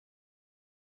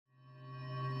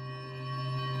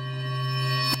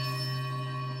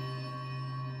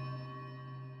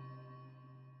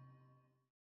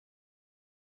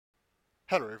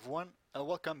Hello everyone, and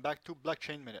welcome back to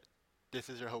Blockchain Minute. This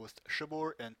is your host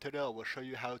Shabor, and today I will show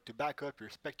you how to back up your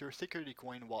Spectre security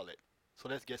coin wallet. So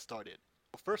let's get started.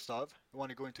 First off, you want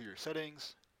to go into your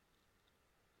settings,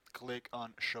 click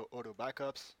on Show Auto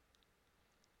Backups,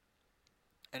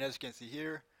 and as you can see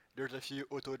here, there's a few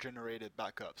auto-generated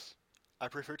backups. I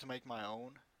prefer to make my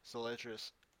own, so let's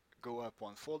just go up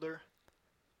one folder,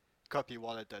 copy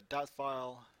wallet.dat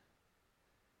file,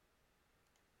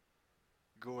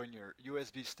 go in your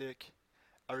USB stick.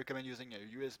 I recommend using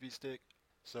a USB stick.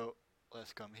 So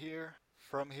let's come here.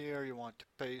 From here you want to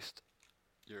paste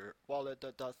your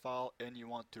wallet.dat file and you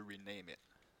want to rename it.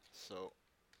 So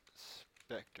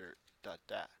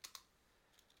Spectre.dat.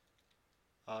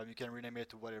 You can rename it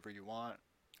to whatever you want.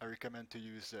 I recommend to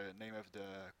use the name of the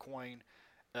coin,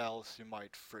 else you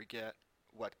might forget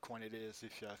what coin it is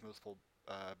if you have multiple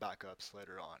backups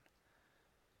later on.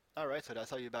 Alright, so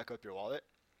that's how you back up your wallet.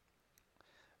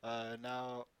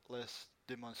 Now let's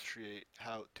demonstrate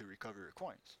how to recover your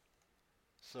coins.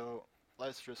 So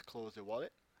let's just close the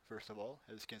wallet. First of all,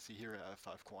 as you can see here, I have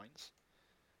 5 coins.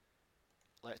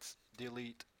 Let's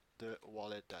delete the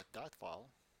wallet.dat file.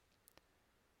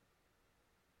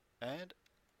 And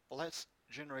let's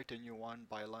generate a new one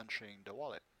by launching the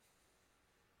wallet.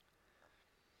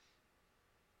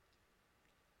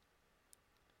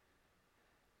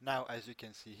 Now, as you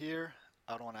can see here,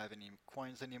 I don't have any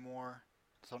coins anymore.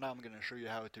 So now I'm going to show you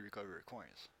how to recover your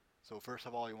coins. So first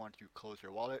of all, you want to close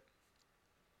your wallet.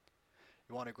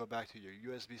 You want to go back to your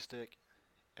USB stick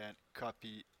and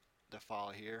copy the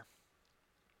file here.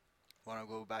 You want to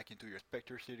go back into your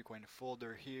Spectre Coin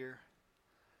folder here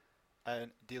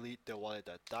and delete the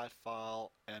wallet.dat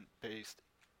file and paste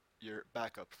your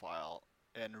backup file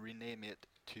and rename it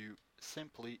to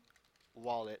simply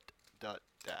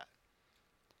wallet.dat.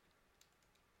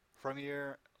 From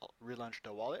here, relaunch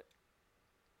the wallet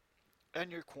and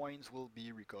your coins will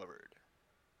be recovered.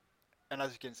 And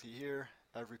as you can see here,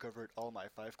 I've recovered all my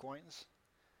 5 coins,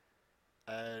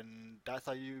 and that's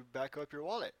how you back up your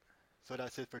wallet. So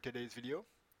that's it for today's video.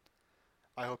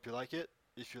 I hope you like it.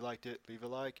 If you liked it, leave a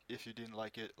like. If you didn't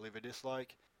like it, leave a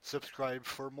dislike. Subscribe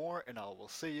for more, and I will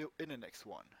see you in the next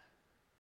one.